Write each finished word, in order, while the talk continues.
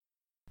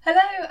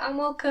and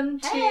welcome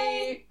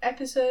to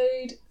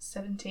episode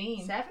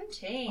 17.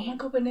 17. Oh my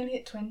god, we're nearly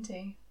at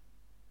 20.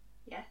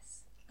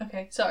 Yes.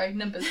 Okay, sorry,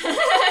 numbers.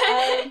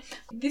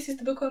 This is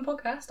the Bookworm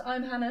Podcast.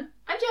 I'm Hannah.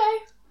 I'm Jo.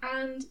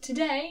 And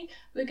today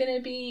we're going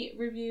to be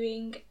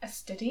reviewing A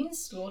Study in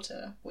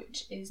Slaughter,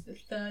 which is the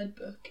third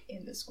book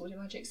in the School of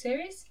Magic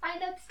series. I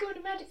love the School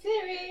of Magic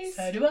series.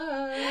 So do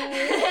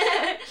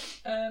I.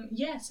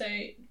 So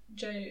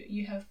Jo,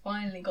 you have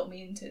finally got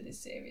me into this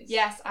series.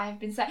 Yes, I have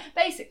been saying.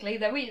 Basically,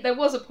 there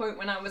was a point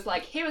when I was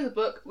like, here is a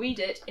book, read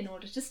it in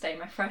order to stay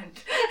my friend.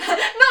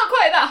 Not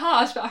quite that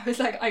harsh, but I was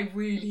like, I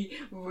really,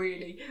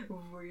 really,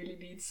 really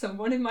need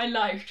someone in my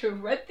life to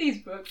have read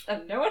these books,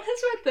 and no one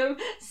has read them,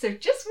 so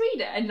just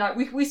read it. And like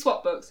we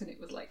swapped books, and it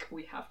was like,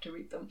 we have to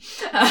read them.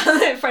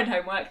 Friend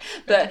homework.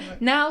 But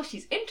now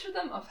she's into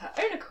them of her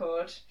own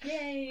accord.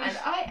 Yay! And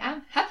I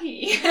am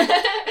happy.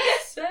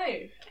 So,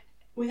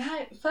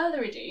 without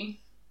further ado,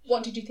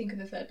 what did you think of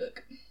the third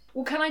book?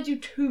 Well, can I do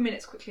 2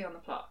 minutes quickly on the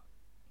plot?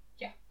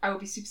 Yeah. I will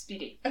be super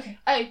speedy.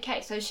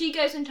 Okay, so she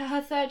goes into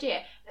her third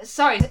year.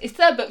 Sorry, it's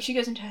third book, she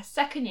goes into her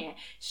second year.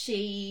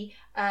 They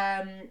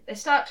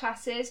start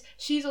classes.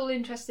 She's all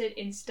interested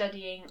in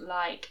studying,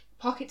 like,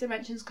 pocket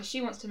dimensions, because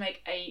she wants to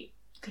make a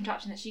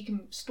contraption that she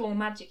can store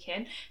magic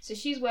in. So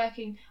she's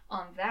working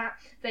on that.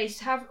 They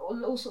have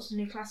all sorts of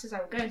new classes. I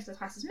will go into the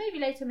classes maybe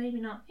later, maybe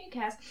not, who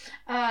cares.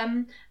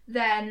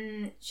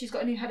 Then she's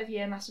got a new head of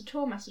year, Master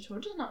Tor. Master Tor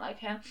does not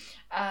like her.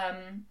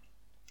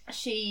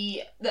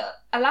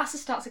 Alassa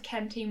starts a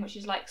chem team, which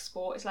is like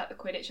sport. It's like the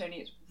Quidditch, only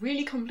it's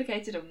really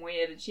complicated and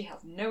weird, and she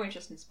has no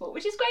interest in sport,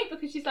 which is great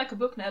because she's like a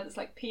book nerd that's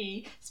like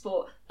PE,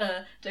 sport,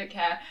 don't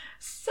care.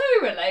 So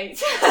relate.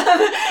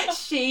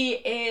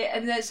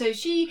 So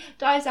she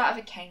dies out of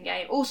a Ken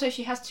game. Also,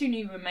 she has two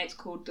new roommates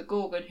called the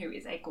Gorgon, who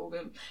is a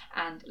Gorgon,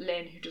 and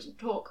Lynn, who doesn't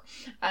talk.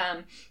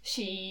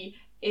 She's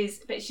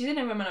in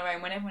a room on her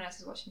own when everyone else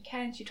is watching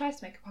Ken. She tries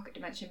to make a pocket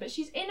dimension, but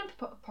she's in a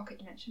pocket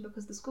dimension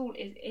because the school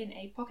is in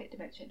a pocket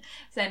dimension.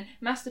 So then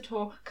Master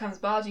Tor comes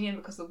barging in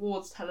because the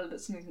wards tell her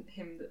that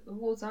the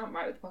wards aren't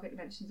right with the pocket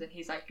dimensions, and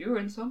he's like, you're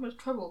in so much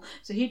trouble.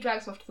 So he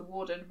drags off to the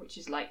warden, which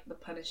is like the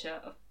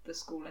punisher of the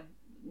school, and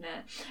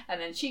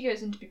then she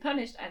goes in to be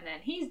punished, and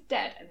then he's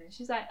dead, and then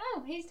she's like,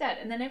 oh, he's dead,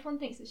 and then everyone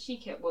thinks that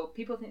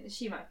people think that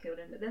she might have killed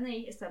him, but then they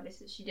establish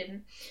that she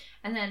didn't.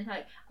 And then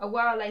like a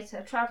while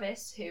later,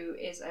 Travis, who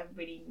is a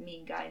really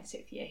mean guy in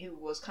 6th year, who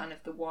was kind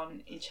of the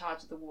one in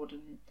charge of the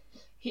warden,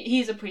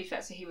 he's a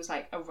prefect, so he was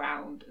like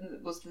around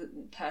and was the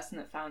person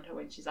that found her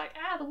when she's like,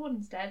 the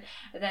warden's dead.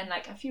 And then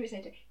like a few weeks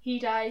later he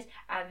dies,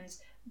 and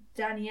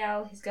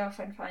Danielle, his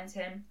girlfriend, finds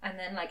him, and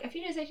then like a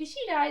few days later she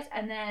dies,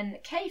 and then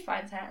Kay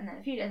finds her, and then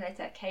a few days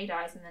later Kay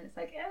dies, and then it's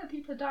like,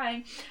 people are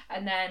dying,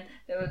 and then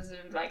there was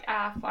like,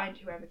 find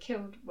whoever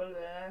killed, blah, blah,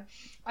 blah.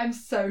 I'm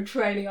so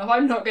trailing off,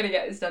 I'm not going to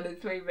get this done in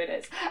 3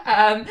 minutes,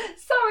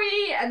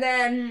 sorry. And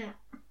then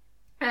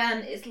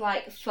it's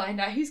like, find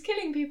out who's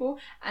killing people,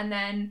 and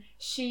then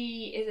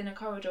she is in a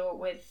corridor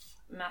with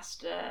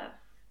Master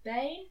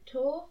Bane,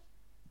 Tor?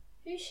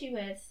 Who's she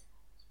with?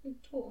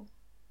 Tor.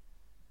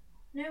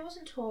 No, it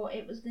wasn't Tor.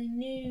 It was the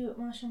new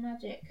martial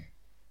magic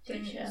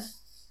teacher.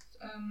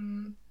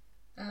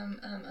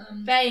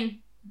 Bane.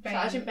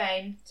 Sergeant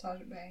Bane.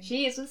 Sergeant Bane.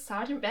 She is with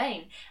Sergeant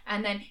Bane.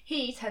 And then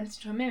he turns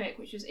into a mimic,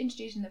 which was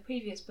introduced in the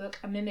previous book.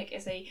 A mimic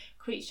is a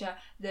creature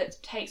that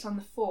takes on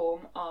the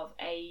form of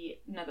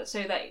another.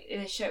 So that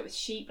they show it with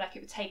sheep, like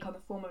it would take on the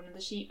form of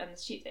another sheep, and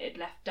the sheep that it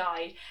left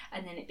died,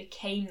 and then it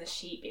became the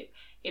sheep.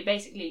 It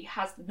basically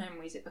has the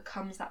memories, it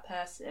becomes that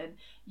person,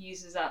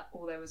 uses up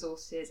all their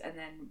resources, and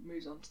then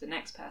moves on to the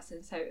next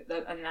person.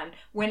 And then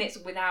when it's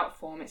without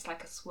form, it's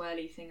like a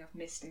swirly thing of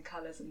mist and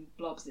colours and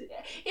blobs.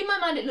 In my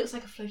mind, it looks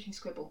like a floating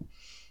scribble.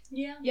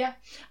 Yeah.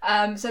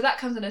 So that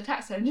comes and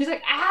attacks her, and she's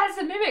like, it's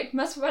a mimic,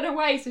 must run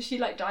away. So she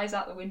like dives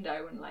out the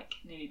window and like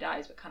nearly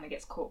dies, but kind of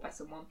gets caught by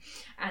someone.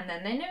 And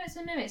then they know it's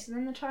a mimic, so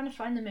then they're trying to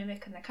find the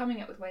mimic, and they're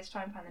coming up with ways to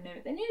try and find the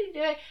mimic. They nearly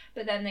do it,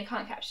 but then they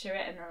can't capture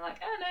it, and they're like,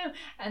 oh no.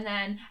 And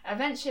then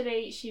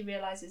eventually she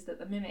realises that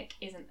the mimic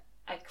isn't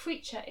a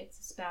creature, it's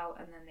a spell,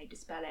 and then they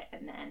dispel it,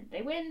 and then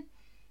they win,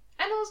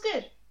 and all's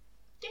good.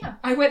 Yeah.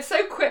 I went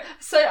so quick,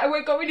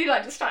 got really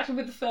like distracted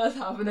with the first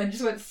half, and then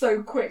just went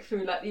so quick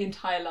through like the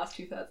entire last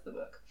 2/3 of the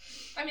book.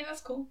 I mean, that's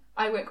cool.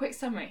 I went quick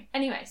summary.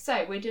 Anyway,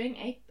 so we're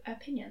doing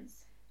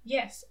opinions.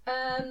 Yes.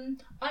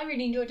 I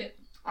really enjoyed it.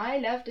 I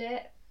loved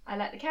it. I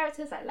like the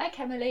characters, I like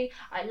Emily,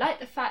 I like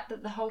the fact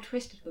that the whole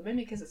twist of the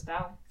mimic is a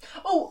spell.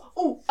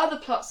 Other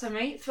plot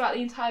summary. Throughout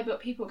the entire book,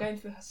 people were going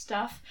through her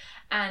stuff,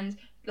 and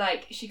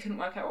like she couldn't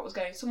work out what was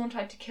going on. Someone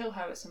tried to kill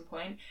her at some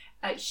point.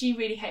 She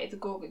really hated the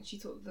Gorgon. She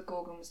thought the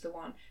Gorgon was the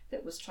one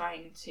that was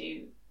trying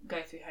to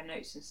go through her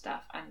notes and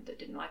stuff, and that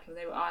didn't like her.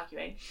 They were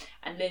arguing,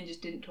 and Lynn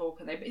just didn't talk,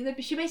 and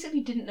she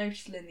basically didn't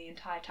notice Lynn the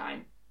entire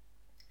time.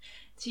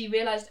 She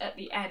realised at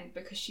the end,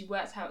 because she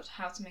worked out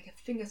how to make a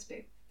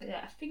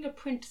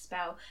fingerprint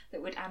spell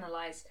that would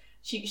analyse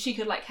she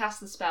could like cast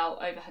the spell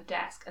over her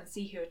desk and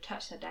see who had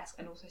touched her desk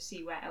and also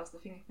see where else the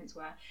fingerprints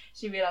were.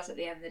 She realised at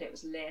the end that it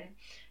was Lynn,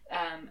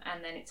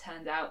 and then it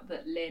turned out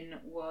that Lynn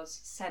was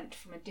sent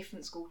from a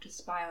different school to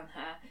spy on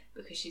her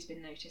because she's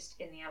been noticed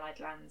in the Allied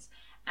lands.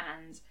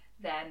 And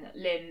then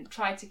Lynn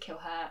tried to kill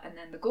her, and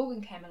then the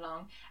Gorgon came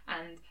along,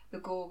 and the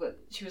Gorgon,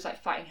 she was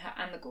like fighting her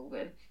and the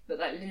Gorgon, but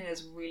like Lynn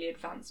is a really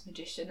advanced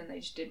magician, and they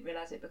just didn't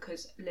realise it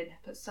because Lynn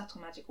had put subtle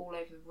magic all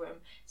over the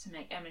room to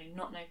make Emily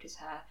not notice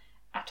her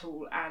at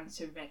all and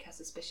to make her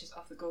suspicious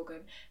of the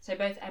Gorgon. So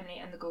both Emily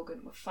and the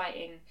Gorgon were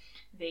fighting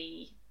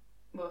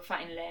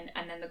Lynn,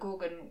 and then the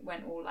Gorgon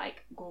went all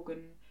like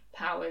Gorgon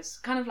powers,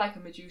 kind of like a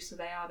Medusa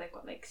they've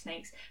got like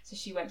snakes, so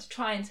she went to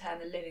try and turn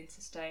the Lynn into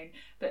stone,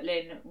 but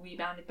Lynn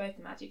rebounded both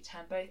the magic,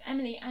 turned both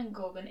Emily and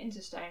Gorgon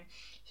into stone,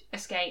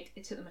 escaped.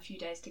 It took them a few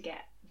days to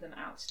get them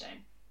out of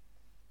stone.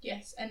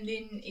 Yes, and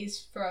Lynn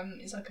is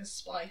like a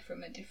spy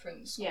from a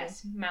different school.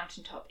 Yes,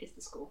 Mountaintop is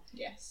the school.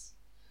 Yes.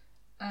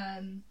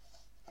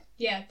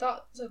 Yeah,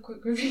 that's a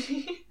quick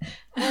review.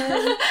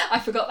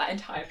 I forgot that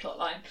entire plot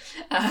line.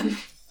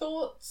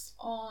 Thoughts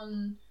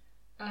on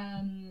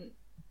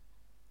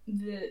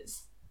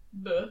this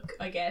book,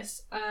 I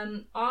guess.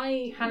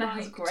 Hannah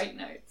has great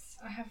notes.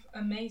 I have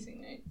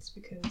amazing notes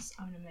because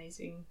I'm an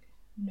amazing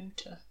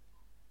noter.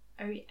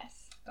 Oh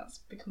yes. That's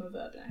become a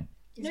verb now.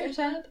 Is Noter? it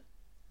a verb?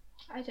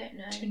 I don't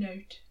know. To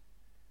note.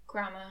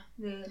 Grammar.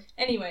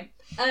 Anyway,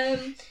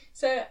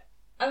 so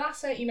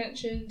Alassa, you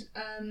mentioned,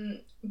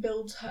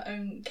 builds her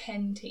own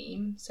Ken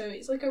team. So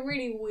it's like a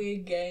really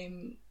weird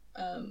game.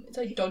 It's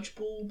like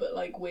dodgeball, but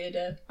like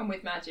weirder. And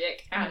with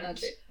magic.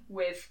 And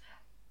with,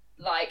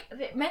 like,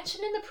 they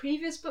mentioned in the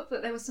previous book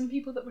that there were some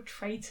people that were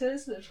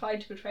traitors that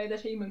tried to betray their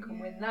team and can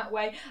win that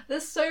way.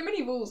 There's so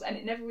many rules and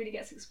it never really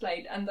gets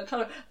explained. And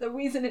the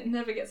reason it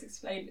never gets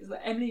explained is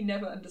that Emily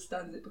never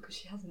understands it because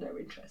she has no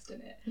interest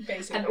in it.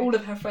 Basically. And all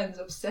of her friends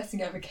are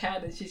obsessing over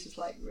Ken and she's just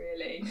like,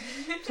 really?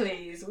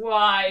 Please,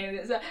 why? And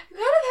it's kind of how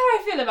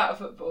I feel about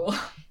football.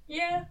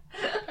 Yeah,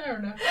 fair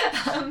enough.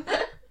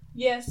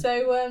 Yeah,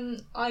 so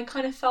I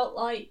kind of felt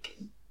like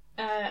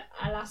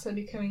Alassa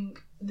becoming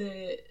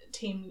the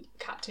team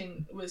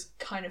captain was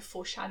kind of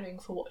foreshadowing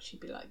for what she'd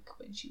be like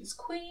when she was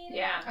queen.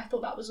 Yeah. I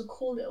thought that was a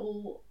cool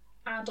little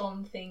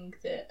add-on thing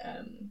that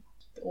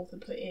the author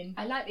put in.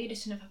 I like the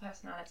addition of her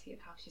personality,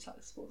 of how she's like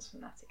the sports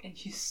fanatic and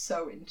she's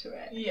so into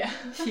it. Yeah.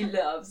 She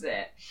loves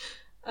it.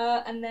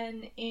 And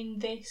then in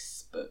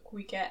this book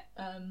we get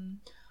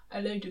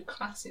a load of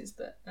classes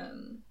that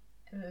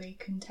Emily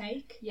can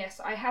take. Yes,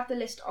 I have the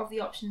list of the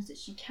options that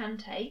she can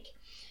take.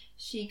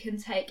 She can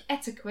take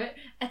etiquette,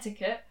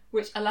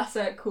 which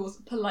Alassa calls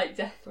polite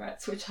death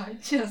threats, which I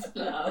just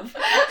love.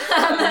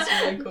 That's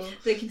really cool.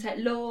 They can take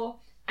law,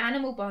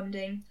 animal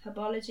bonding,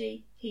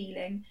 herbology,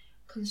 healing,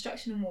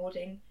 construction and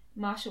warding,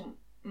 magical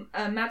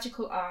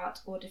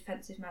art, or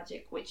defensive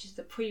magic, which is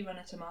the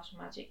pre-runner to martial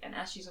magic. And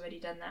as she's already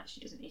done that,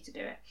 she doesn't need to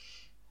do it.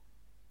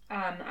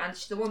 And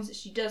the ones that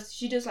she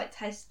does like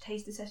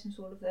taster sessions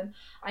for all of them.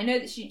 I know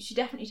that she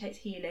definitely takes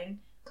healing,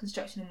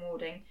 construction and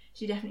warding.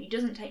 She definitely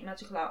doesn't take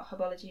magical art,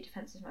 herbology,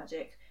 defensive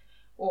magic,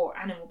 or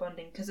animal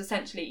bonding, because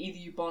essentially either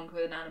you bond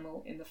with an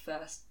animal in the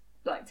first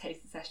like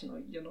taster session or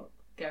you're not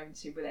going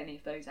to with any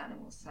of those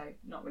animals, so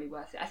not really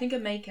worth it. I think a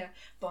maker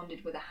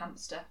bonded with a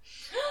hamster.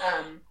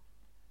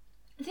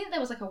 I think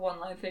there was like a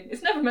one-line thing.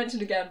 It's never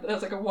mentioned again, but there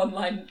was like a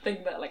one-line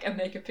thing that like a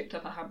maker picked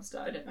up a hamster.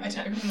 I don't know.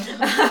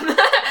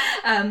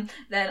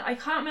 Then I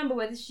can't remember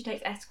whether she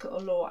takes etiquette or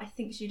law. I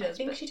think she does. I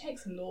think she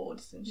takes law,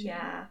 doesn't she?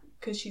 Yeah.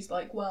 Because she's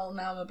like, well,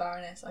 now I'm a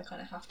baroness, I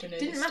kind of have to know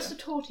Didn't this Master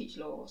stuff. Tor teach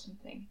law or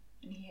something?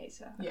 And he hates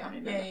her. I can't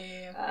remember.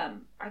 Yeah.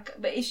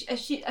 But I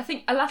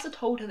think Alassa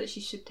told her that she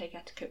should take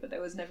etiquette, but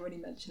there was never any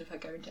mention of her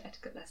going to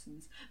etiquette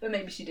lessons. But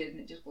maybe she did, and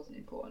it just wasn't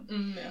important.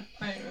 Yeah,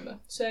 I don't remember.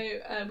 So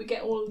we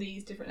get all of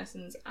these different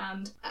lessons,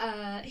 and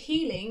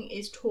healing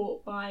is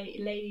taught by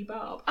Lady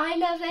Barb. I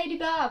love Lady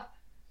Barb.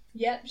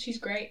 Yep, she's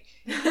great.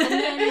 And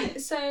then,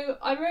 so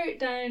I wrote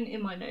down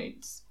in my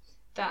notes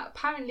that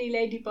apparently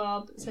Lady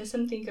Barb says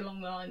something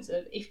along the lines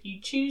of, if you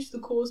choose the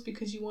course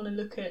because you want to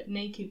look at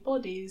naked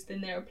bodies,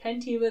 then there are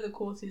plenty of other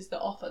courses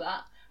that offer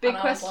that. Big and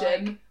I was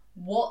question. like,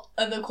 what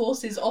other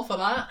courses offer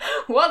that?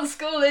 What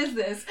school is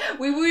this?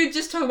 We were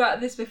just talking about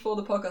this before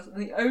the podcast, and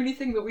the only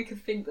thing that we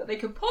could think that they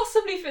could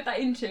possibly fit that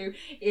into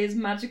is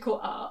magical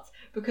art,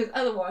 because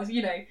otherwise,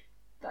 you know,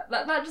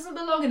 that doesn't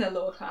belong in a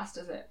law class,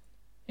 does it?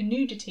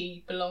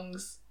 Nudity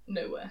belongs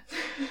nowhere.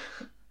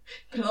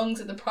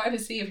 Belongs in the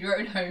privacy of your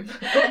own home.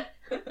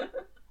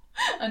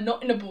 And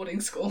not in a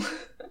boarding school.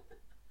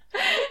 So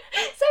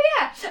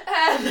yeah,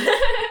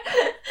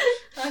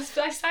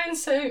 I sound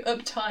so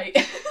uptight.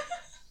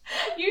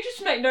 You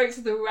just make notes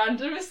of the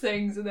randomest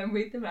things and then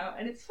read them out,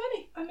 and it's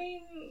funny. I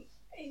mean,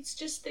 it's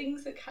just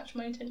things that catch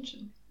my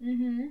attention.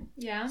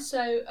 Yeah.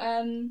 So,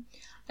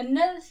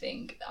 another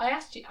thing, I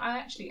actually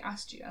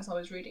asked you as I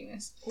was reading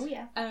this. Oh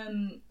yeah.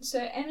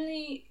 So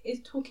Emily is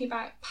talking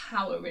about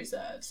power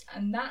reserves,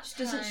 and that's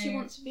Doesn't she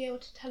want to be able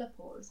to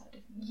teleport? Is that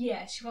different?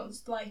 Yeah, she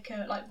wants like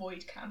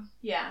void cam.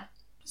 Yeah.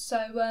 So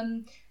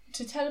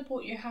to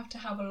teleport, you have to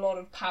have a lot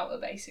of power,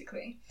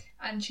 basically.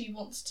 And she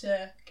wants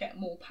to get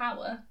more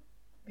power,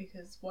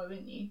 because why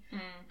wouldn't you?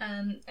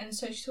 And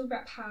so she's talking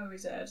about power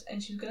reserves,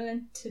 and she was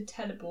going to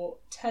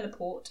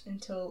teleport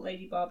until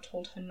Lady Barb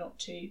told her not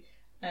to,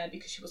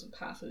 because she wasn't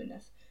powerful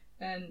enough.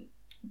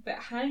 But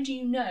how do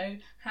you know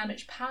how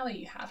much power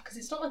you have? Because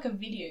it's not like a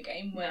video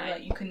game where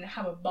like you can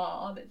have a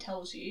bar that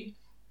tells you.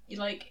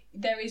 Like,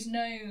 there is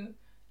no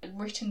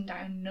written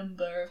down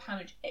number of how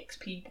much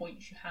XP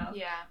points you have.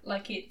 Yeah.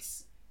 Like,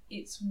 it's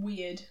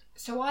weird.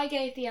 So I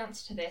gave the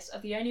answer to this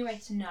of the only way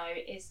to know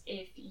is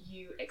if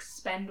you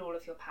expend all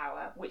of your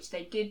power, which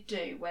they did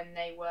do when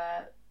they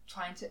were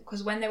trying to...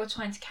 Because when they were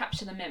trying to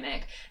capture the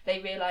Mimic, they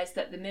realised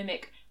that the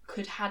Mimic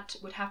would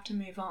have to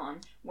move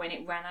on when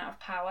it ran out of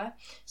power.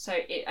 So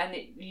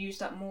it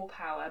used up more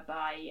power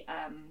by...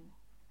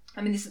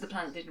 this is the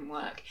plan that didn't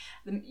work.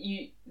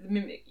 The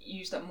Mimic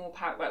used up more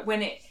power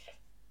when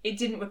it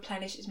didn't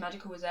replenish its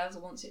magical reserves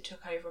once it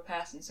took over a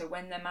person. So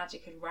when their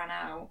magic had ran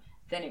out,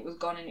 then it was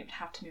gone and it would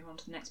have to move on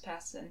to the next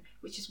person,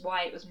 which is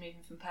why it was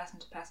moving from person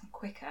to person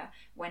quicker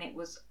when it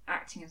was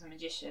acting as a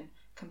magician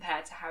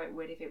compared to how it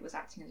would if it was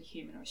acting as a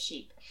human or a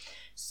sheep.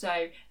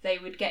 So they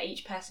would get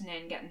each person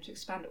in, get them to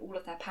expand all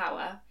of their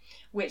power,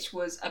 which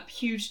was a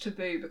huge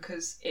taboo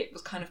because it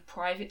was kind of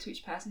private to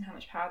each person how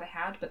much power they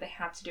had, but they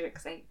had to do it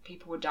because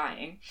people were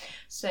dying.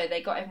 So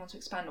they got everyone to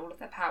expand all of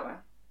their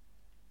power.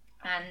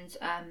 And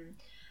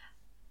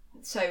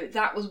so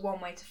that was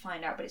one way to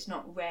find out, but it's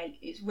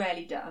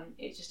rarely done.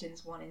 It's just in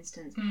this one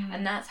instance.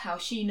 And that's how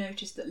she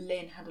noticed that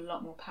Lynn had a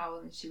lot more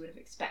power than she would have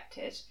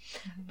expected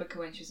because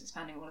when she was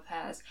expanding all of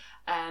hers.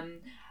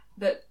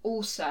 But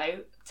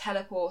also,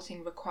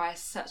 teleporting requires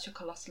such a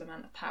colossal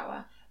amount of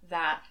power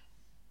that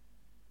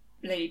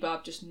Lady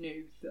Barb just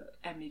knew that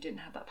Emily didn't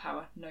have that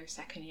power. No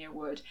second year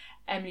would.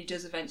 Emily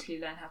does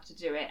eventually learn how to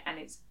do it, and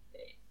it's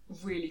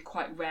really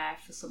quite rare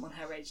for someone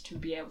her age to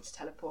be able to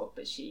teleport,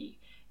 but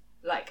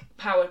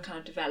power kind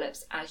of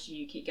develops as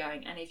you keep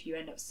going, and if you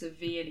end up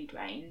severely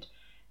drained,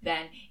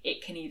 then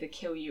it can either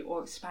kill you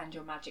or expand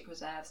your magic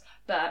reserves.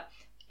 But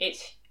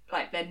it's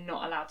like they're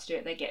not allowed to do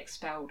it. They get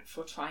expelled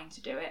for trying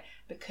to do it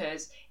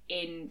because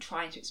in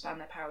trying to expand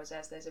their power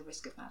reserves, there's a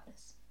risk of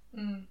madness.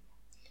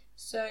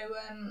 So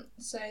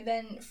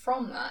then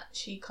from that,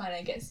 she kind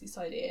of gets this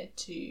idea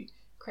to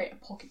create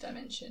a pocket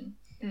dimension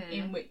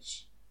in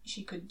which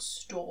she could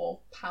store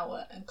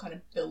power and kind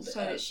of build it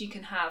so up. That she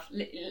can have,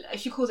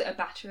 she calls it a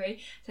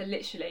battery, so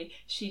literally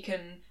she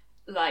can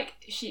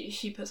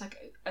she puts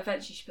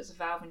eventually she puts a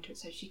valve into it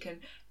so she can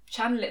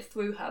channel it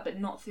through her but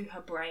not through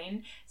her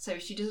brain, so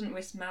she doesn't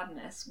risk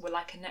madness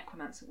like a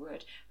necromancer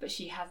would, but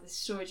she has this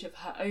storage of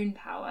her own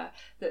power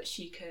that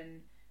she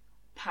can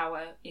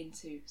power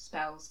into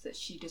spells that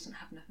she doesn't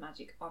have enough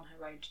magic on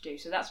her own to do.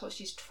 So that's what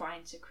she's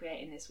trying to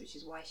create in this, which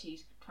is why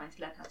she's trying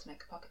to learn how to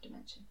make a pocket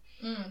dimension.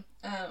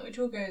 Which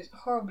all goes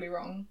horribly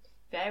wrong.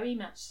 Very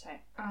much so.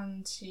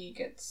 And she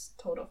gest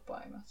told off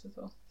by Matt as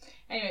well.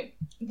 Anyway,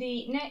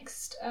 the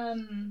next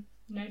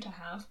note I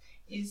have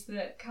is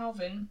that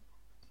Calvin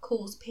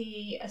calls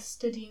PE a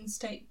study in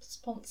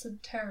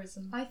state-sponsored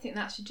terrorism. I think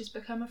that should just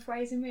become a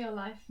phrase in real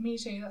life. Me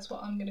too, that's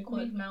what I'm going to call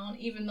it from now on,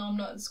 even though I'm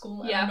not at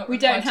school. Yeah, I'm not we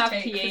don't have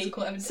to take PE,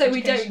 physical so education.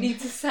 we don't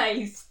need to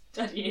say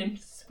study in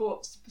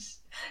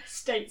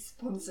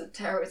state-sponsored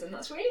terrorism.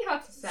 That's really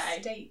hard to say.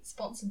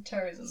 State-sponsored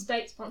terrorism.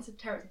 State-sponsored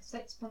terrorism.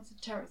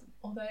 State-sponsored terrorism.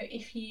 Although,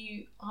 if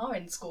you are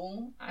in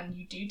school and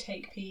you do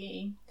take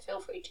PE, feel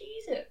free to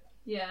use it.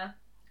 Yeah,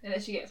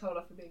 unless you get told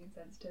off for being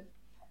insensitive.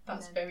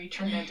 That's very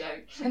true. And then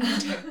don't. And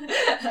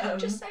then don't.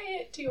 Just say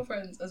it to your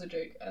friends as a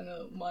joke and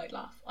they might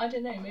laugh. I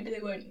don't know, maybe they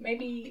won't.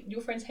 Maybe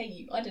your friends hate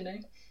you. I don't know.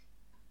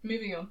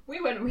 Moving on. We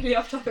went really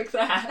off topic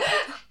there.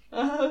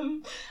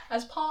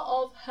 As part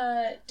of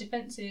her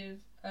defensive,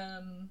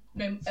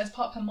 as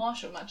part of her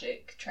martial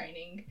magic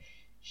training,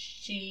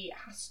 she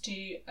has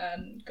to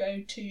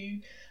go to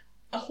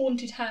a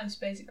haunted house,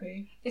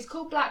 basically. It's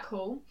called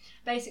Blackhall.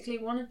 Basically,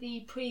 one of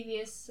the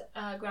previous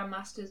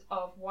Grandmasters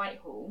of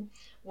Whitehall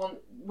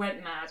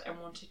went mad and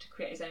wanted to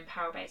create his own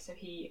power base. So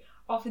he,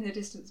 off in the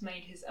distance,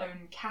 made his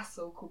own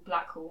castle called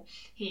Blackhall.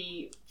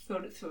 He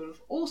filled it full of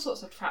all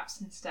sorts of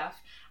traps and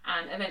stuff,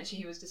 and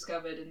eventually he was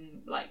discovered,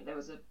 and there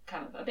was a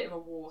kind of a bit of a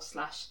war /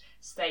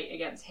 state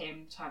against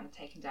him, trying to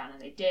take him down,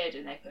 and they did,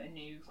 and they put a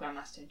new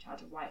Grandmaster in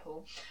charge of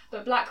Whitehall.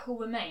 But Blackhall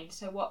remained,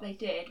 so what they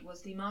did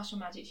was the martial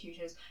magic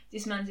tutors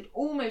dismantled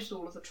almost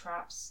all of the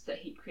traps that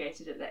he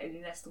created,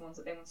 unless the ones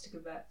that they wanted to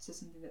convert to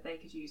something that they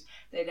could use.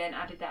 They then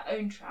added their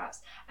own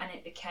traps, and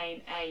it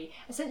became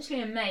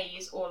essentially a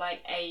maze, or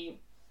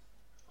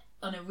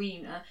an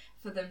arena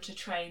for them to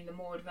train the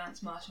more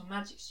advanced martial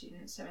magic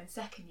students. So in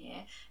second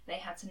year, they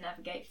had to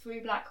navigate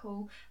through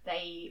Blackhall.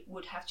 They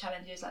would have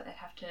challenges, they'd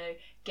have to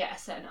get a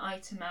certain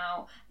item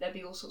out. There'd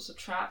be all sorts of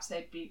traps.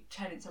 They'd be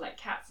turned into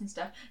cats and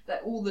stuff.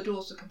 That all the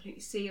doors were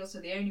completely sealed.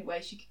 So the only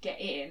way she could get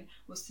in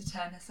was to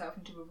turn herself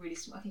into a really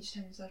small. I think she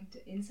turned herself into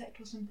an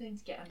insect or something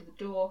to get under the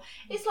door.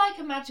 It's like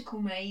a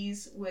magical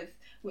maze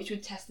which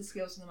would test the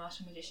skills of the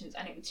martial magicians,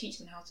 and it would teach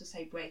them how to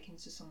break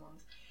into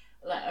someone's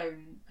their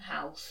own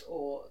house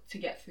or to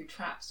get through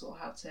traps or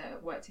how to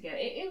work together.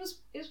 It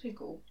was pretty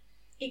cool.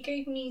 It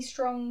gave me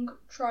strong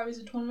Try as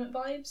a Tournament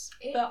vibes,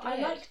 It but I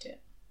did. liked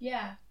it.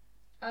 Yeah.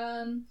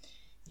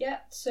 Yeah,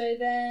 so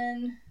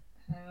then,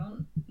 hang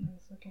on, I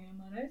was looking at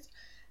my notes.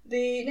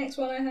 The next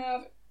one I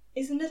have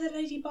is another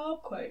Lady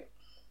Barb quote.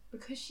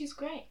 Because she's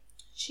great.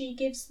 She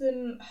gives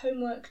them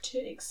homework to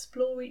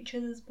explore each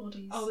other's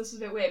bodies. Oh, this is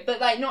a bit weird.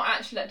 But, like, not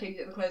actually, like,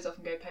 take the clothes off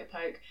and go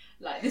poke.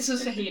 Like, this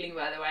was for healing,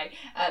 by the way.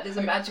 There's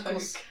a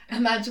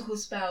magical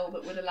spell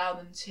that would allow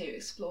them to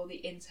explore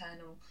the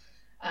internal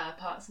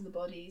parts of the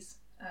bodies.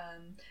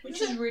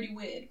 Which is really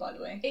weird, by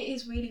the way. It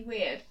is really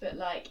weird, but,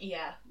 like,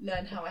 yeah,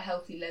 learn how a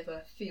healthy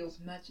liver feels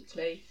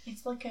magically.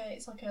 It's like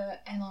a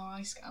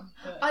MRI scan.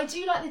 But... I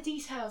do like the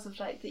details of,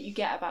 like, that you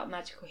get about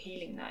magical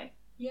healing, though.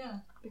 Yeah.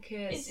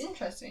 Because... It's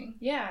interesting.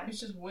 Yeah. It's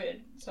just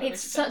weird. So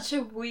it's such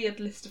a weird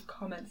list of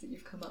comments that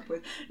you've come up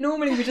with.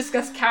 Normally we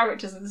discuss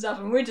characters and stuff,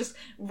 and we're just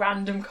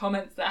random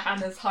comments that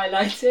Hannah's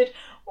highlighted.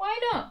 Why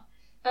not?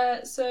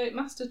 So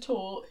Master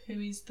Tor,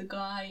 who is the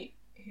guy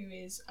who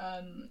is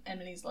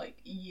Emily's like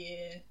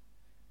year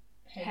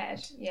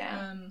head.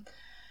 Yeah.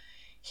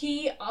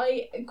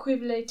 I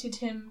equivalated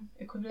him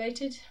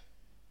to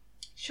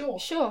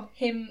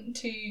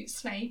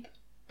Snape,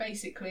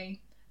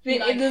 basically. He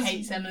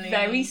hates Emily.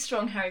 Very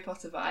strong Harry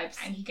Potter vibes.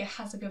 And he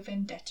has like a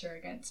vendetta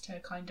against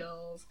her, kind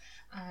of.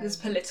 There's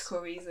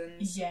political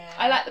reasons. Yeah.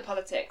 I like the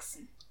politics.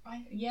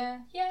 I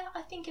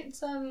think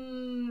it's a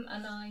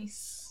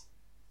nice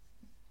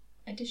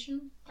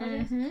addition.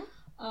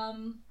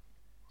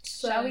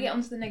 So, shall we get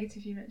onto the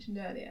negative you mentioned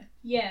earlier?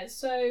 Yeah,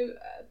 so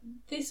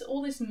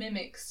all this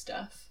mimic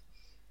stuff,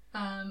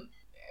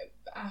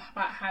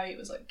 about how it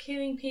was like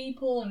killing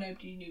people and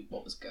nobody knew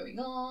what was going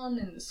on,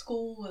 and the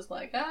school was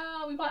like,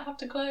 we might have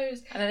to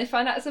close. And then they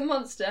find out it's a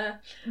monster.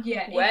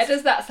 Yeah. Where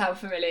does that sound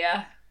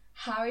familiar?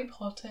 Harry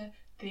Potter,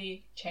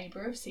 the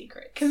Chamber of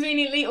Secrets.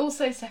 Conveniently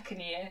also second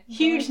year.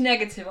 Huge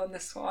negative on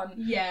this one.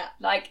 Yeah.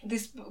 Like,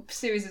 this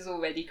series is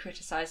already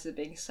criticised as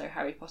being so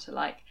Harry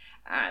Potter-like,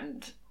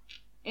 and...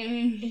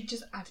 It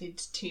just added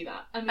to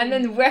that. I mean, and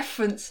then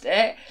referenced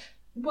it.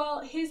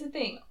 Well, here's the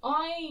thing.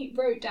 I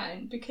wrote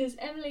down, because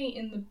Emily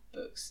in the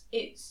books,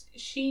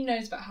 she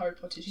knows about Harry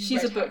Potter.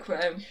 She's a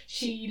bookworm.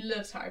 She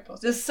loves Harry Potter.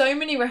 There's so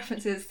many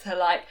references to,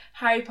 like,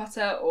 Harry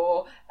Potter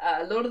or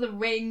Lord of the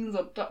Rings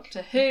or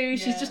Doctor Who. Yeah.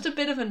 She's just a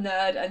bit of a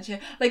nerd, and she,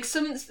 like,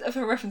 some of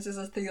her references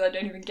are things I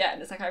don't even get,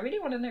 and it's like, I really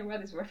want to know where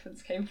this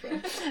reference came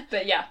from.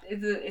 But yeah,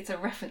 it's a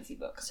referencey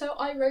book. So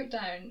I wrote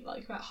down,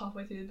 like, about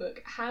halfway through the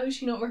book, how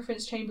she not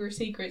referenced Chamber of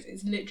Secrets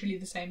is literally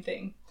the same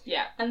thing.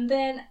 Yeah. And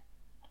then...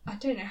 I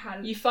don't know how...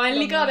 You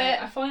finally got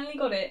it. I finally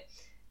got it.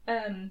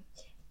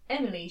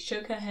 Emily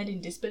shook her head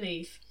in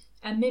disbelief.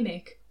 A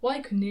mimic? Why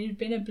couldn't it have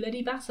been a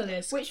bloody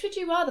basilisk? Which would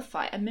you rather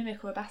fight, a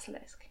mimic or a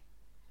basilisk?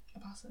 A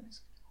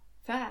basilisk.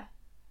 Fair.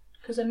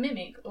 Because a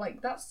mimic,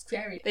 like, that's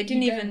scary. They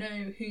didn't you even don't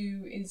know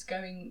who is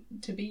going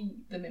to be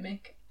the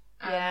mimic.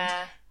 And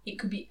yeah. It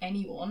could be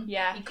anyone.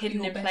 Yeah, it could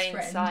hidden be your in best plain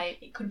friend. sight.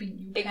 It could be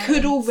your It parents.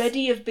 could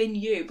already have been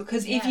you,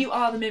 because if Yeah. you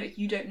are the mimic,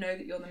 you don't know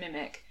that you're the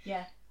mimic.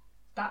 Yeah.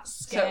 That's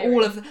scary. So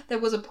all of there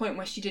was a point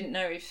where she didn't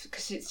know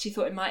because she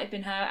thought it might have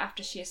been her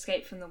after she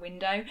escaped from the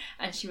window,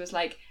 and she was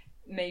like,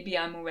 maybe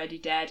I'm already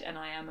dead and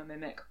I am a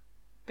mimic,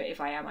 but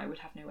if I am, I would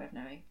have no way of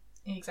knowing.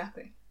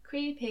 Exactly.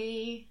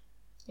 Creepy.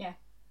 Yeah.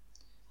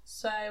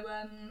 So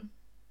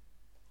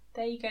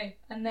there you go.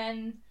 And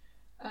then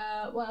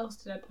what else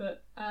did I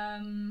put?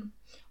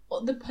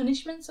 The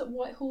punishments at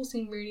Whitehall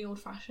seem really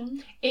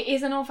old-fashioned. It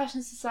is an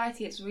old-fashioned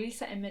society. It's really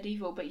set in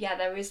medieval, but yeah,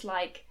 there is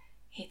like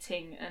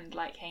hitting and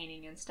like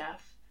caning and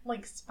stuff.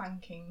 Like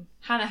spanking.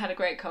 Hannah had a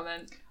great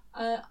comment.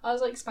 I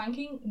was like,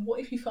 spanking? What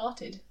if you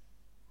farted?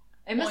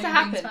 It must While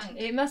have you're being happened.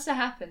 spanked? It must have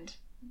happened.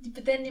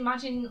 But then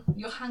imagine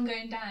your hand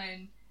going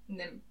down and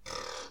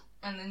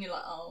then you're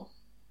like, oh,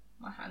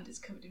 my hand is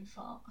covered in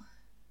fart.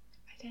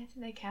 I don't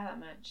think they care that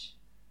much.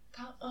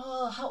 How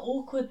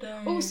awkward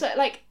though. Also,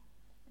 like,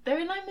 they're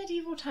in like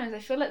medieval times. I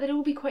feel like they'd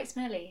all be quite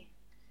smelly.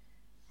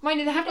 Mind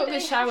you, they have got They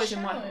good have showers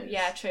in Whitehall. showers.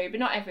 Yeah, true, but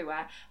not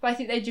everywhere. But I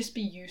think they'd just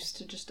be used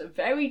to just a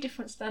very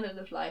different standard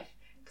of life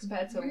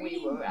compared to where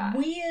we were at.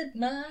 Weird,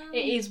 man.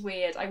 It is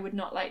weird. I would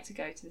not like to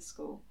go to this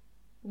school.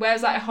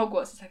 Whereas like at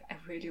Hogwarts, it's like, I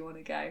really want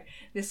to go.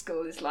 This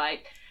school is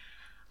like,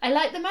 I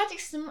like the magic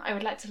system. I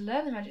would like to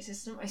learn the magic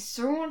system. I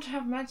so want to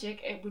have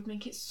magic. It would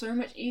make it so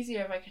much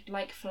easier if I could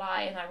like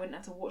fly and I wouldn't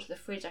have to walk to the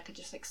fridge. I could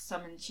just like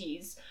summon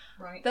cheese.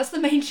 Right. That's the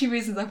main two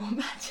reasons I want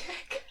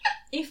magic.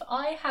 If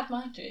I had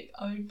magic,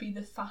 I would be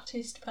the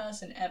fattest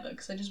person ever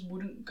because I just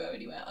wouldn't go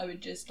anywhere. I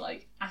would just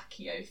like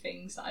accio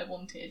things that I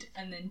wanted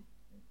and then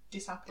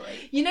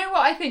disapparate. You know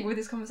what I think with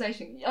this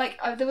conversation? Like,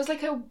 there was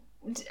like a...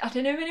 I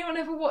don't know if anyone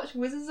ever watched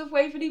Wizards of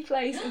Waverly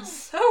Place. It's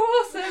so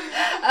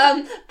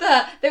awesome.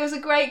 But there was a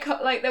great...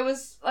 there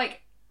was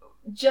like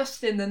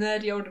Justin, the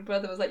nerdy older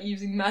brother, was like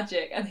using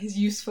magic, and his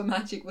use for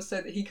magic was so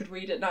that he could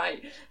read at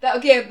night. That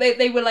okay,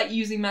 they were like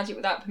using magic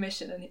without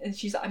permission, and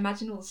she's like,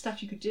 imagine all the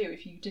stuff you could do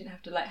if you didn't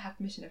have to like have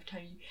permission every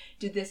time you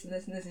did this and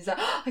this and this. And he's like,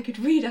 oh, I could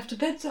read after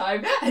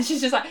bedtime, and she's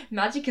just like,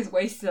 magic is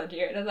wasted on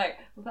you. And I was like,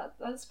 well,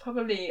 that's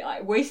probably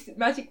like wasted.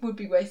 Magic would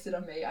be wasted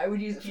on me. I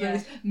would use it for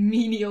those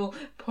menial,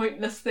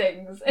 pointless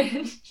things.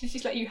 And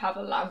she's like, you have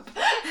a lamp.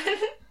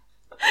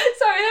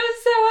 Sorry, that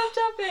was so off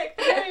topic.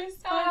 No,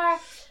 it's fine.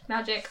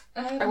 Magic.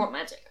 I want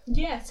magic.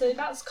 Yeah, so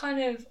that's kind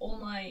of all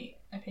my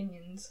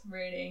opinions,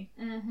 really.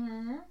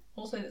 Mm-hmm.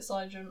 Also that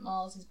Sergeant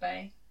Miles is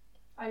bae.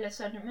 I love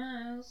Sergeant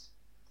Miles.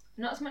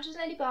 Not as much as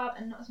Lady Barb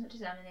and not as much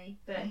as Emily,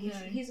 but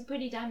he's a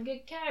pretty damn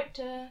good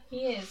character.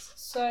 He is.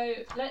 So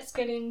let's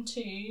get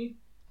into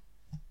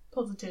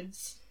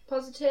positives.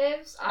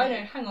 Positives. Oh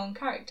no, hang on,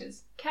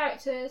 characters.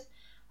 Characters.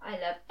 I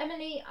love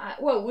Emily.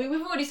 Well, we've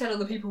already said all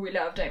the people we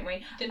love, don't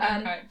we?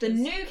 The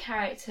new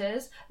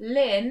characters.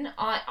 Lynn,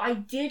 I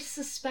did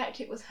suspect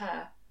it was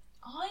her.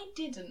 I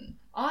didn't.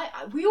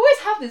 We always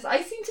have this.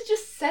 I seem to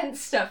just sense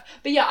stuff.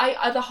 But yeah,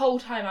 I the whole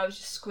time I was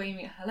just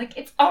screaming at her, like,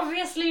 it's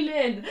obviously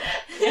Lynn.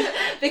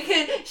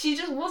 Because she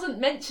just wasn't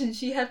mentioned.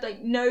 She had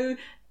like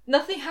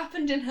nothing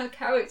happened in her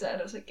character, and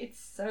I was like, it's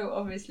so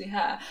obviously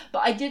her. But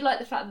I did like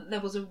the fact that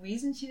there was a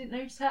reason she didn't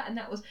notice her, and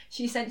that was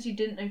she essentially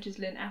didn't notice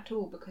Lynn at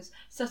all, because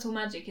subtle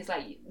magic is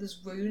like, there's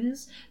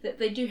runes that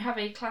they do have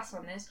a class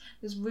on this.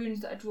 There's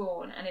runes that are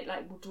drawn, and it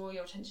like will draw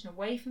your attention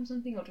away from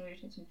something or draw your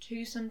attention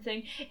to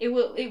something. It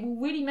will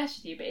really mess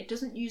with you, but it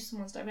doesn't use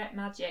someone's direct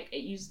magic.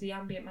 It uses the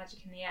ambient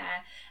magic in the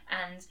air,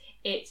 and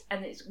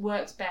it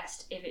works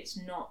best if it's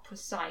not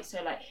precise.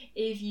 So like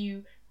if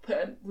you put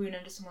a rune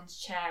under someone's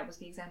chair, was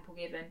the example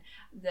given,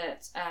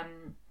 that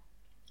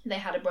they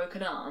had a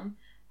broken arm,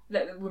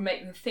 that would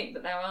make them think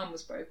that their arm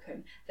was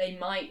broken,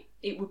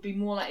 it would be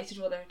more likely to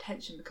draw their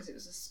attention because it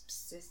was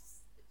a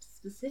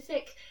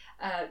specific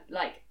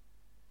like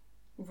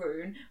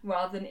rune,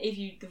 rather than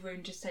if the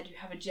rune just said you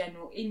have a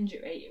general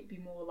injury, it would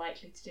be more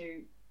likely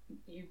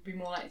you'd be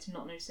more likely to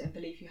not notice it and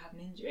believe you had an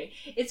injury.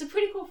 It's a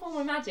pretty cool form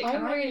of magic. I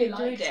really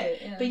enjoyed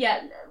it. Yeah. But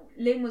yeah,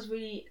 Lynn was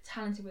really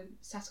talented with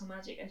subtle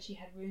magic, and she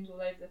had runes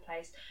all over the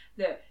place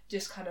that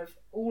just kind of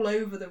all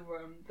over the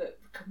room that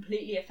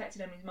completely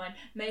affected Emily's mind,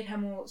 made her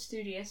more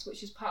studious,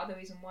 which is part of the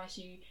reason why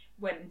she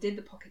went and did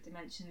the pocket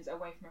dimensions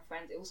away from her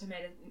friends. It also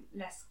made her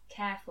less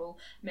careful,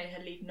 made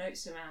her leave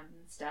notes around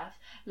and stuff.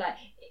 Like,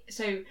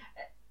 so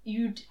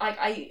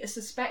I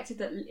suspected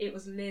that it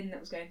was Lynn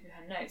that was going through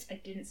her notes. I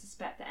didn't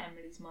suspect that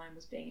Emily's mind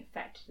was being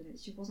affected and that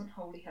she wasn't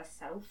wholly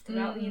herself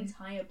throughout the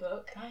entire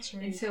book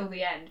until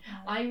the end.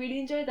 Yeah. I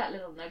really enjoyed that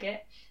little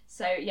nugget.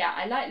 So yeah,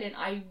 I like Lynn.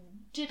 I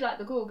did like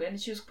the Gorgon.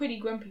 She was pretty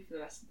grumpy for the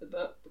rest of the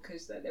book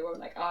because they were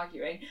like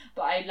arguing.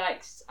 But I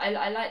like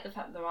the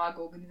fact that there are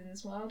Gorgons in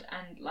this world,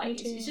 and like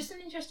it's just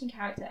an interesting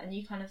character, and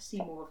you kind of see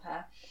more of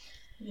her.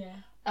 Yeah.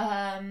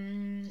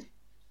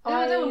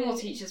 There were more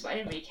teachers, but I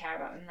didn't really care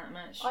about them that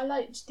much. I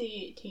liked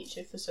the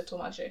teacher for subtle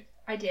magic.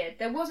 I did.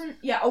 There wasn't...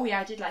 Yeah,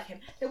 I did like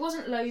him. There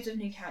wasn't loads of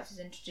new characters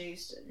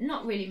introduced.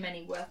 Not really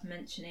many worth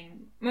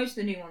mentioning. Most of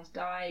the new ones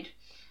died.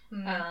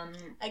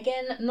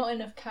 Again, not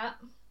enough Cat.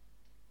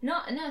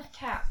 Not enough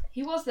Cat.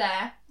 He was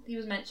there. He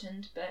was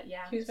mentioned, but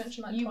yeah. He was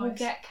mentioned like you twice. You will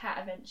get Cat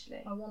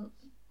eventually. I want...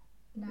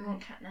 No. You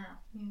want Cat now.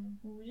 Yeah.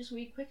 We'll just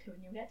read quicker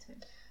and you'll get to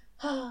him.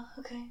 Ah,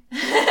 okay.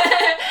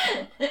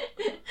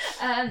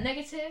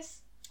 Negatives?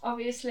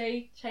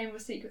 Obviously, Chamber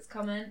of Secrets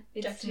comment.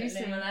 It's Definitely. too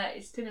similar.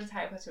 It's similar to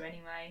Harry Potter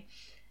anyway.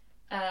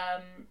 I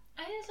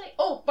think it's like...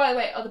 Oh, by the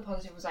way, other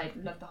positive was I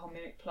loved the whole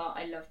mimic plot.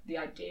 I loved the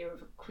idea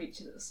of a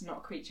creature that's not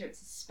a creature,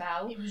 it's a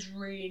spell. It was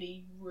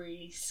really,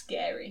 really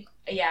scary.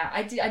 Yeah,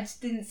 I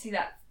just didn't see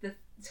the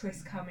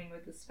twist coming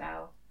with the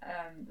spell.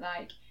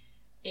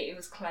 It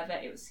was clever,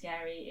 it was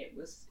scary, it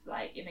was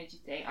like, it made you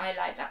think. I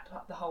like that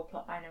plot, the whole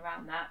plot line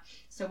around that.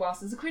 So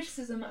whilst there's a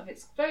criticism of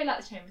it's very like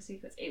the Chamber of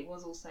Secrets, it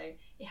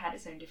had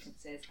its own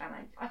differences,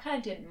 and I kind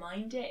of didn't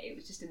mind it. It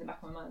was just in the back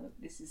of my mind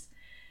that this is,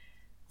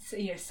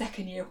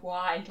 second year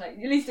why, like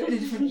at least it was a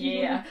different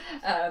year.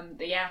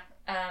 But yeah,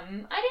 I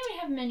don't really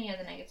have many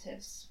other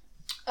negatives.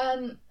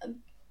 Other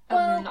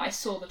than I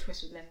saw the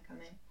twist with Lynn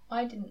coming.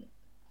 I didn't.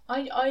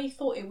 I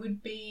thought it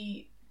would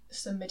be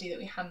somebody that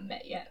we hadn't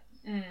met yet.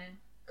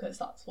 Because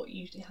that's what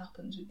usually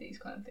happens with these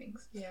kind of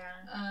things.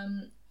 Yeah.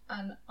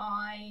 And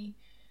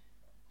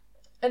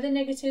other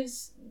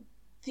negatives,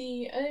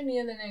 the only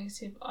other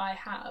negative I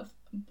have,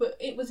 but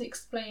it was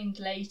explained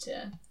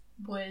later,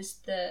 was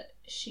that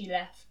she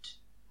left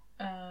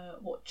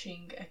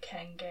watching a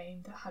Ken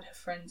game that had her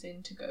friends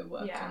in to go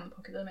work on the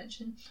Pocket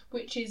Dimension,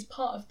 which is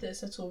part of the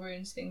subtle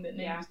runes thing that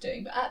Lynn was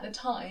doing. But at the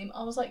time,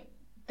 I was like,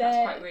 that's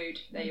quite rude.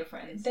 They're your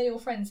friends. They're your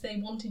friends. They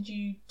wanted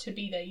you to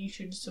be there. You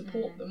should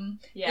support them.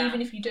 Yeah.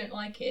 Even if you don't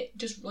like it,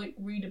 just like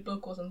read a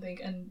book or something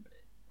and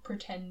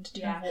pretend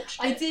to have watched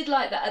it. I did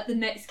like that at the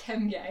next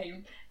Chem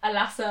game,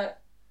 Alassa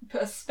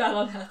put a spell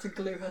on her to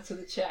glue her to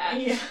the chair.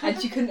 Yeah. And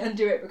she couldn't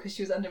undo it because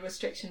she was under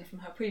restriction from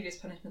her previous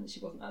punishment that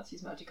she wasn't allowed to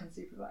use magic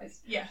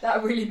unsupervised. Yeah.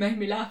 That really made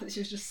me laugh that she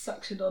was just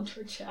suctioned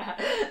onto a chair.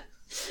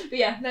 But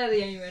yeah, they're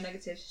the only real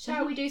negatives.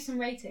 Shall we do some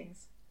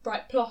ratings?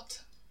 Right,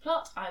 plot.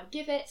 Plot, I would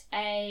give it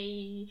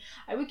an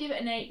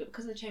 8, but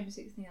because of the Chamber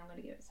 16, I'm going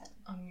to give it a 7.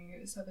 I'm going to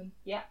give it a 7.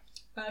 Yeah.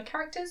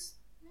 Characters?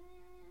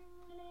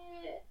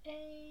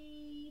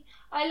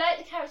 I like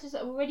the characters that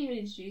have already been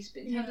introduced,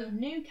 but in terms of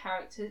new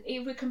characters,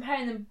 if we're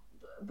comparing them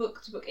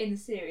book to book in the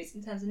series,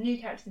 in terms of new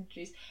characters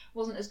introduced,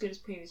 wasn't as good as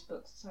previous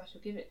books, so I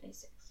shall give it a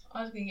 6.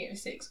 I was going to give it a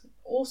 6.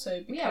 Also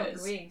because... We are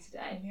agreeing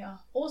today. Yeah.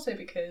 Also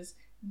because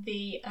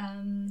the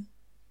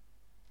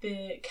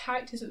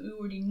characters that we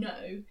already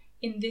know,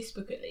 in this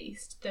book at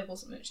least, there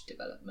wasn't much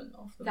development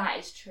of them. That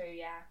is true,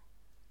 yeah.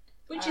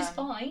 Which is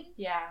fine.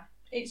 Yeah.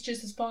 It's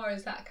just as far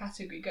as that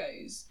category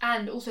goes.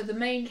 And also the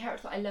main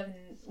character that I love,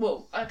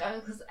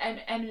 because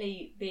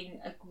Emily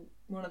being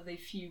one of the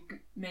few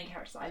main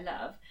characters that I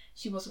love,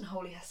 she wasn't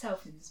wholly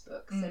herself in this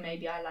book, so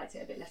maybe I liked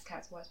it a bit less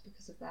character-wise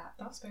because of that.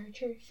 That's very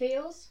true.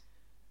 Feels?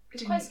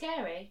 It's quite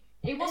scary.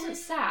 It wasn't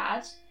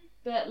sad,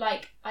 but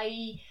like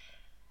I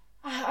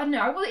don't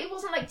know, it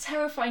wasn't like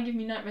terrifying, give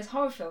me nightmares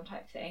horror film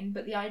type thing,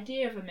 but the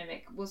idea of a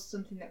mimic was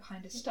something that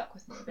kind of stuck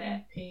with me a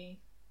bit. Creepy.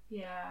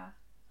 Yeah.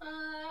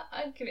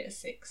 I'd give it a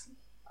 6.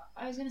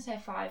 I was going to say a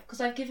 5,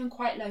 because I've given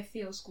quite low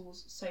feel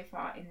scores so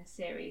far in this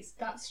series.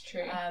 That's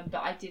true.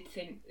 But I did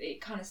think it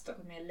kind of stuck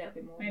with me a little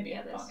bit more Maybe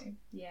than the others. 5.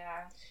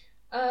 Yeah.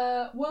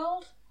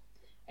 World?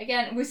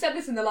 Again, we said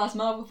this in the last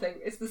Marvel thing,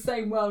 it's the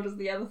same world as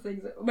the other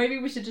things. Maybe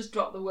we should just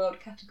drop the world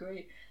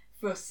category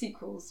for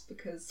sequels,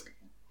 because...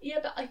 Yeah,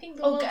 but I think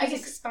the world has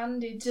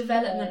expanded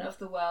development more. of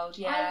the world,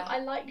 yeah. I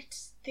liked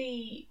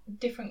the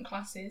different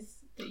classes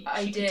that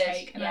she did could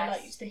take, and yes. I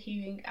liked the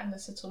healing and the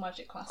subtle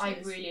magic classes. I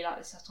really like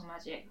the subtle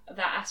magic.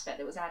 That aspect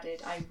that was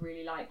added, I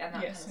really like, and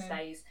that Yes, kind of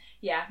stays.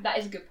 Yeah, that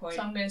is a good point.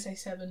 So I'm going to say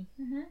 7.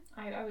 Mm-hmm.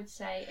 I would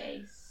say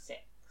a 6.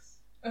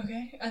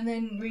 Okay, and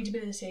then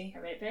readability. I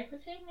read it very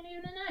quickly, I'm going to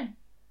give it a 9.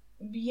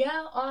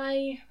 Yeah,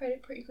 I read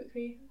it pretty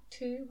quickly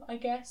too, I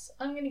guess.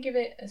 I'm going to give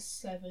it a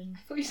 7.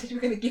 I thought you said you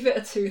were going to give it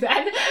a 2 then.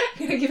 I'm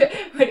going to give it,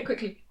 read it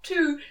quickly,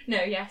 2.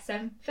 No, yeah,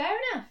 7. Fair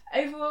enough.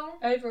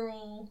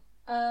 Overall,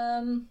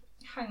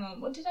 hang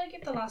on, what did I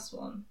give the last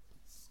one?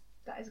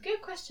 That is a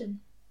good question.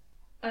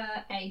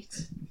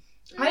 8.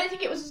 I don't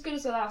think it was as good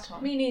as the last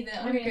one. Me neither,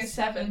 I'm going to go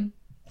 7.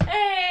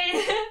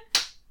 Hey!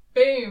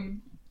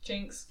 Boom!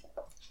 Jinx.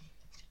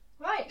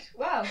 Right,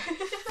 well,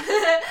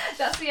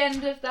 that's the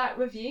end of that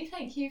review.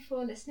 Thank you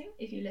for listening,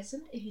 if you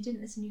listened. If you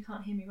didn't listen, you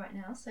can't hear me right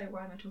now, so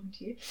why am I talking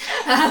to you?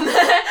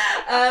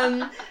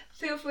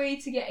 Feel free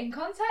to get in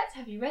contact.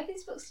 Have you read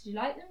these books? Did you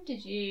like them?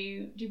 Did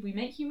we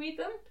make you read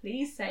them?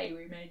 Please say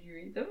we made you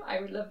read them. I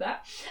would love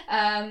that.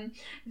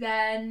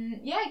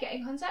 Then, yeah, get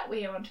in contact.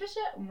 We are on Twitter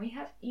and we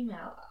have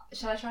email.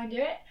 Shall I try and do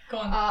it? Go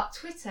on. Our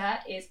Twitter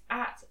is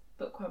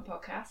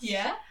 @bookwormpodcast.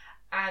 Yeah.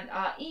 And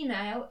our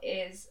email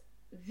is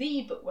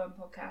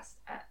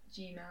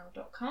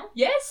thebookwormpodcast@gmail.com.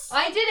 Yes!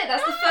 I did it!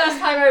 That's the first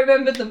time I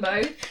remembered them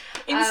both.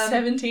 In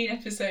 17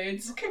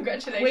 episodes.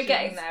 Congratulations. We're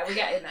getting there.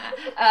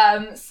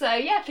 So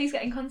yeah, please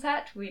get in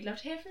contact. We'd love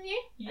to hear from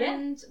you. Yeah.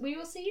 And we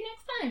will see you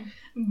next time.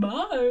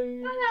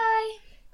 Bye. Bye-bye.